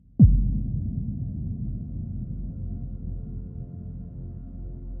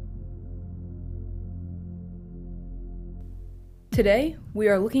Today, we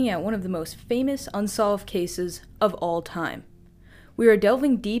are looking at one of the most famous unsolved cases of all time. We are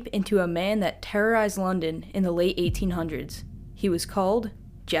delving deep into a man that terrorized London in the late 1800s. He was called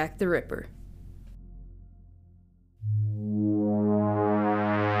Jack the Ripper.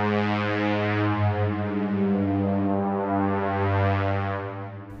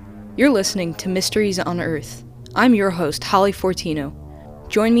 You're listening to Mysteries Unearthed. I'm your host, Holly Fortino.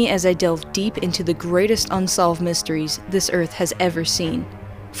 Join me as I delve deep into the greatest unsolved mysteries this earth has ever seen.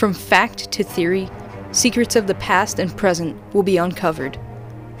 From fact to theory, secrets of the past and present will be uncovered.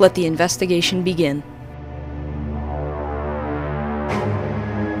 Let the investigation begin.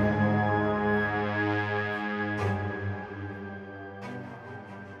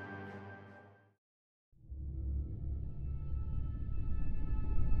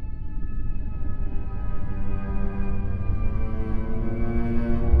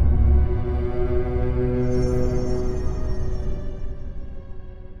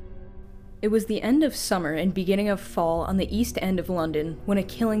 It was the end of summer and beginning of fall on the east end of London when a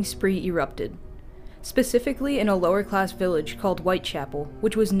killing spree erupted. Specifically in a lower-class village called Whitechapel,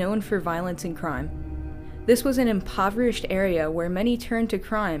 which was known for violence and crime. This was an impoverished area where many turned to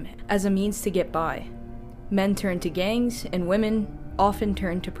crime as a means to get by. Men turned to gangs, and women often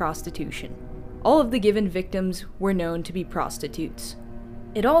turned to prostitution. All of the given victims were known to be prostitutes.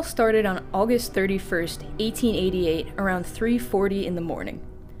 It all started on August 31st, 1888, around 3:40 in the morning.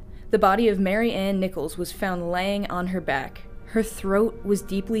 The body of Mary Ann Nichols was found laying on her back. Her throat was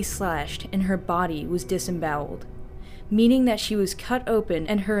deeply slashed and her body was disemboweled, meaning that she was cut open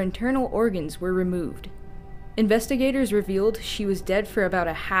and her internal organs were removed. Investigators revealed she was dead for about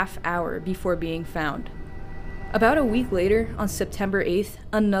a half hour before being found. About a week later, on September 8th,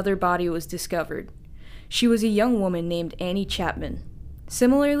 another body was discovered. She was a young woman named Annie Chapman.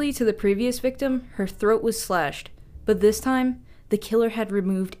 Similarly to the previous victim, her throat was slashed, but this time, the killer had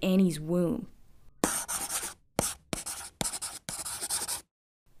removed Annie's womb.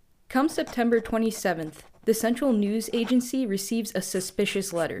 Come September 27th, the Central News Agency receives a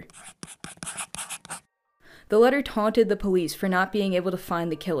suspicious letter. The letter taunted the police for not being able to find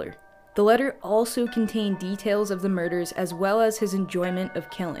the killer. The letter also contained details of the murders as well as his enjoyment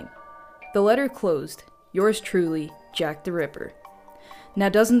of killing. The letter closed, "Yours truly, Jack the Ripper." Now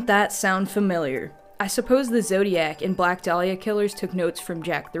doesn't that sound familiar? I suppose the Zodiac and Black Dahlia killers took notes from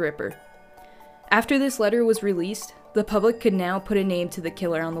Jack the Ripper. After this letter was released, the public could now put a name to the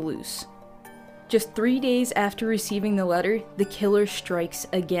killer on the loose. Just 3 days after receiving the letter, the killer strikes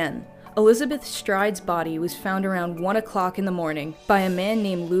again. Elizabeth Stride's body was found around 1 o'clock in the morning by a man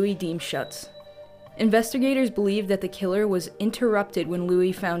named Louis Diemschutz. Investigators believe that the killer was interrupted when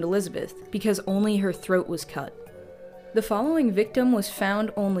Louis found Elizabeth because only her throat was cut. The following victim was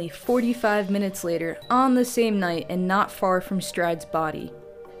found only 45 minutes later on the same night and not far from Stride's body.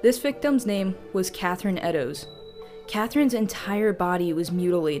 This victim's name was Catherine Eddowes. Catherine's entire body was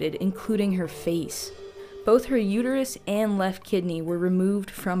mutilated, including her face. Both her uterus and left kidney were removed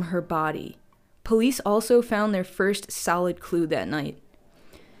from her body. Police also found their first solid clue that night.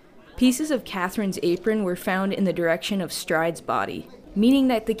 Pieces of Catherine's apron were found in the direction of Stride's body, meaning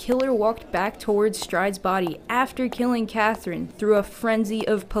that the killer walked back towards Stride's body after killing Catherine through a frenzy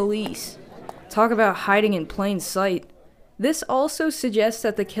of police. Talk about hiding in plain sight. This also suggests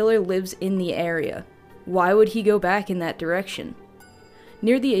that the killer lives in the area. Why would he go back in that direction?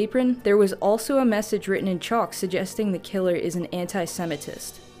 Near the apron, there was also a message written in chalk suggesting the killer is an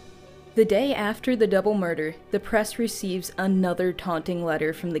anti-Semitist. The day after the double murder, the press receives another taunting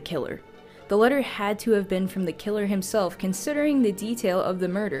letter from the killer. The letter had to have been from the killer himself, considering the detail of the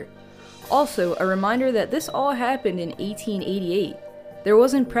murder. Also, a reminder that this all happened in 1888. There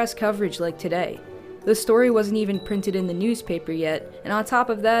wasn't press coverage like today. The story wasn't even printed in the newspaper yet, and on top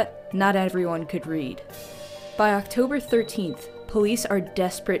of that, not everyone could read. By October 13th, police are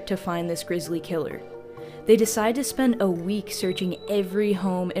desperate to find this grisly killer. They decide to spend a week searching every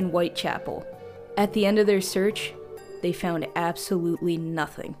home in Whitechapel. At the end of their search, they found absolutely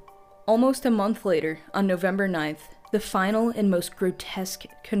nothing. Almost a month later, on November 9th, the final and most grotesque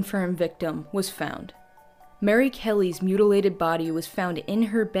confirmed victim was found. Mary Kelly's mutilated body was found in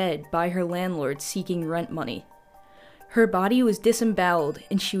her bed by her landlord seeking rent money. Her body was disemboweled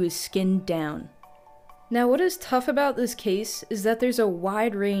and she was skinned down. Now, what is tough about this case is that there's a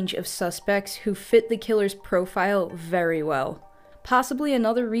wide range of suspects who fit the killer's profile very well. Possibly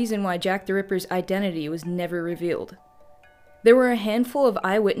another reason why Jack the Ripper's identity was never revealed. There were a handful of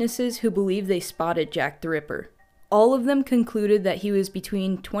eyewitnesses who believed they spotted Jack the Ripper. All of them concluded that he was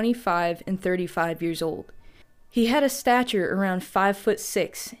between 25 and 35 years old. He had a stature around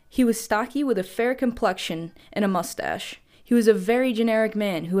 5'6". He was stocky with a fair complexion and a mustache. He was a very generic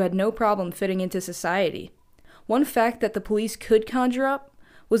man who had no problem fitting into society. One fact that the police could conjure up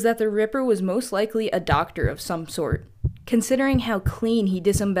was that the Ripper was most likely a doctor of some sort, considering how clean he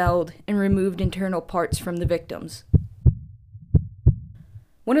disemboweled and removed internal parts from the victims.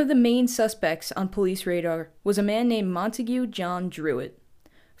 One of the main suspects on police radar was a man named Montague John Druitt.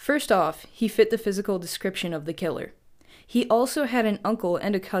 First off, he fit the physical description of the killer. He also had an uncle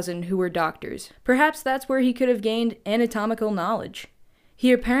and a cousin who were doctors. Perhaps that's where he could have gained anatomical knowledge.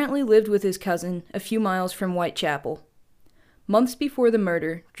 He apparently lived with his cousin a few miles from Whitechapel. Months before the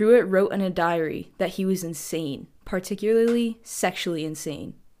murder, Druitt wrote in a diary that he was insane, particularly sexually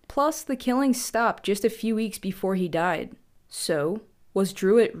insane. Plus, the killings stopped just a few weeks before he died. So, was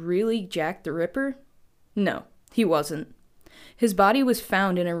Druitt really Jack the Ripper? No, he wasn't. His body was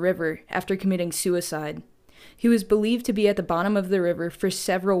found in a river after committing suicide. He was believed to be at the bottom of the river for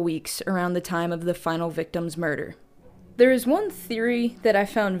several weeks around the time of the final victim's murder. There is one theory that I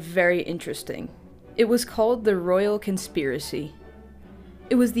found very interesting. It was called the Royal Conspiracy.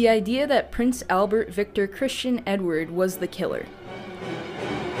 It was the idea that Prince Albert Victor Christian Edward was the killer.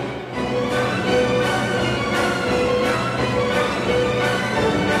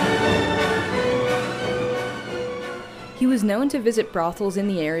 He was known to visit brothels in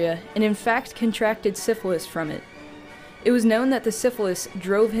the area and in fact contracted syphilis from it. It was known that the syphilis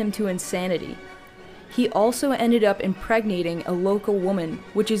drove him to insanity. He also ended up impregnating a local woman,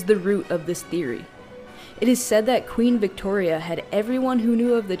 which is the root of this theory. It is said that Queen Victoria had everyone who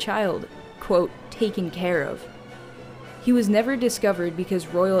knew of the child, quote, taken care of. He was never discovered because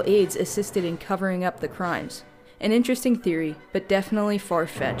royal aides assisted in covering up the crimes. An interesting theory, but definitely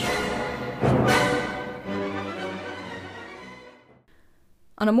far-fetched.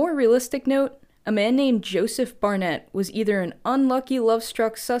 On a more realistic note, a man named Joseph Barnett was either an unlucky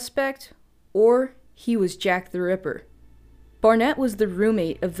love-struck suspect, or he was Jack the Ripper. Barnett was the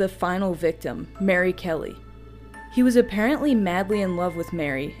roommate of the final victim, Mary Kelly. He was apparently madly in love with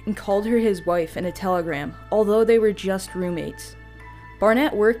Mary and called her his wife in a telegram, although they were just roommates.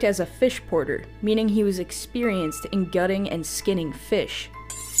 Barnett worked as a fish porter, meaning he was experienced in gutting and skinning fish.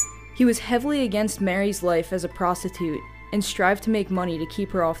 He was heavily against Mary's life as a prostitute and strived to make money to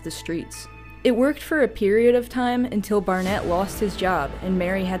keep her off the streets. It worked for a period of time until Barnett lost his job and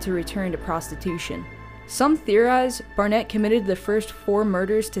Mary had to return to prostitution. Some theorize Barnett committed the first 4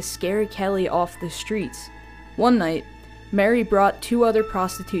 murders to scare Kelly off the streets. One night, Mary brought 2 other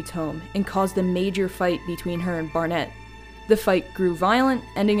prostitutes home and caused a major fight between her and Barnett. The fight grew violent,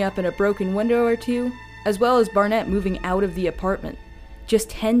 ending up in a broken window or two, as well as Barnett moving out of the apartment. Just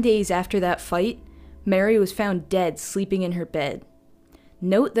 10 days after that fight, Mary was found dead sleeping in her bed.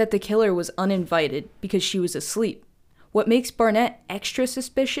 Note that the killer was uninvited because she was asleep. What makes Barnett extra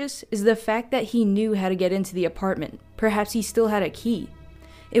suspicious is the fact that he knew how to get into the apartment. Perhaps he still had a key.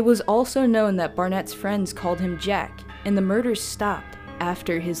 It was also known that Barnett's friends called him Jack, and the murders stopped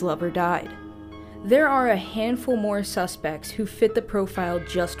after his lover died. There are a handful more suspects who fit the profile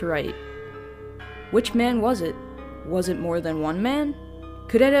just right. Which man was it? Was it more than one man?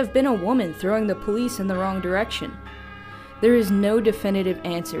 Could it have been a woman throwing the police in the wrong direction? There is no definitive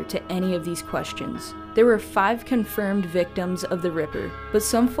answer to any of these questions. There were 5 confirmed victims of the Ripper, but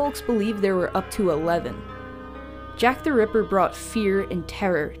some folks believe there were up to 11. Jack the Ripper brought fear and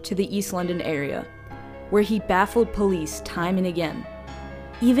terror to the East London area, where he baffled police time and again.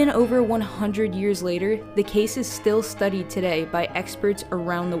 Even over 100 years later, the case is still studied today by experts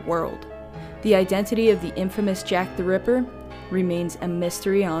around the world. The identity of the infamous Jack the Ripper remains a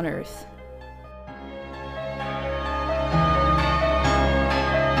mystery on Earth.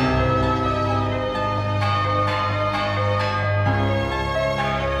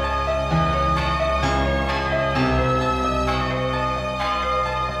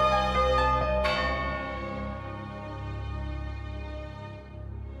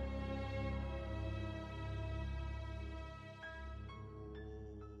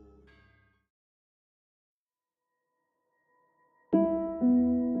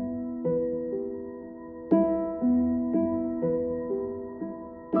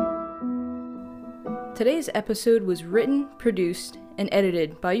 Today's episode was written, produced, and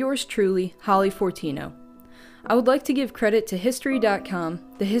edited by yours truly, Holly Fortino. I would like to give credit to History.com,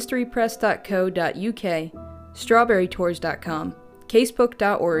 thehistorypress.co.uk, StrawberryTours.com,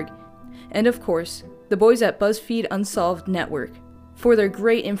 Casebook.org, and of course, the boys at BuzzFeed Unsolved Network, for their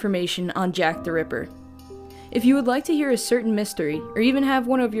great information on Jack the Ripper. If you would like to hear a certain mystery, or even have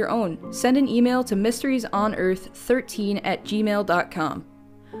one of your own, send an email to mysteriesonearth13@gmail.com.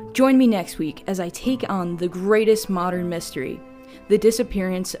 Join me next week as I take on the greatest modern mystery, the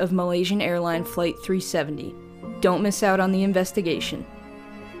disappearance of Malaysian Airline Flight 370. Don't miss out on the investigation.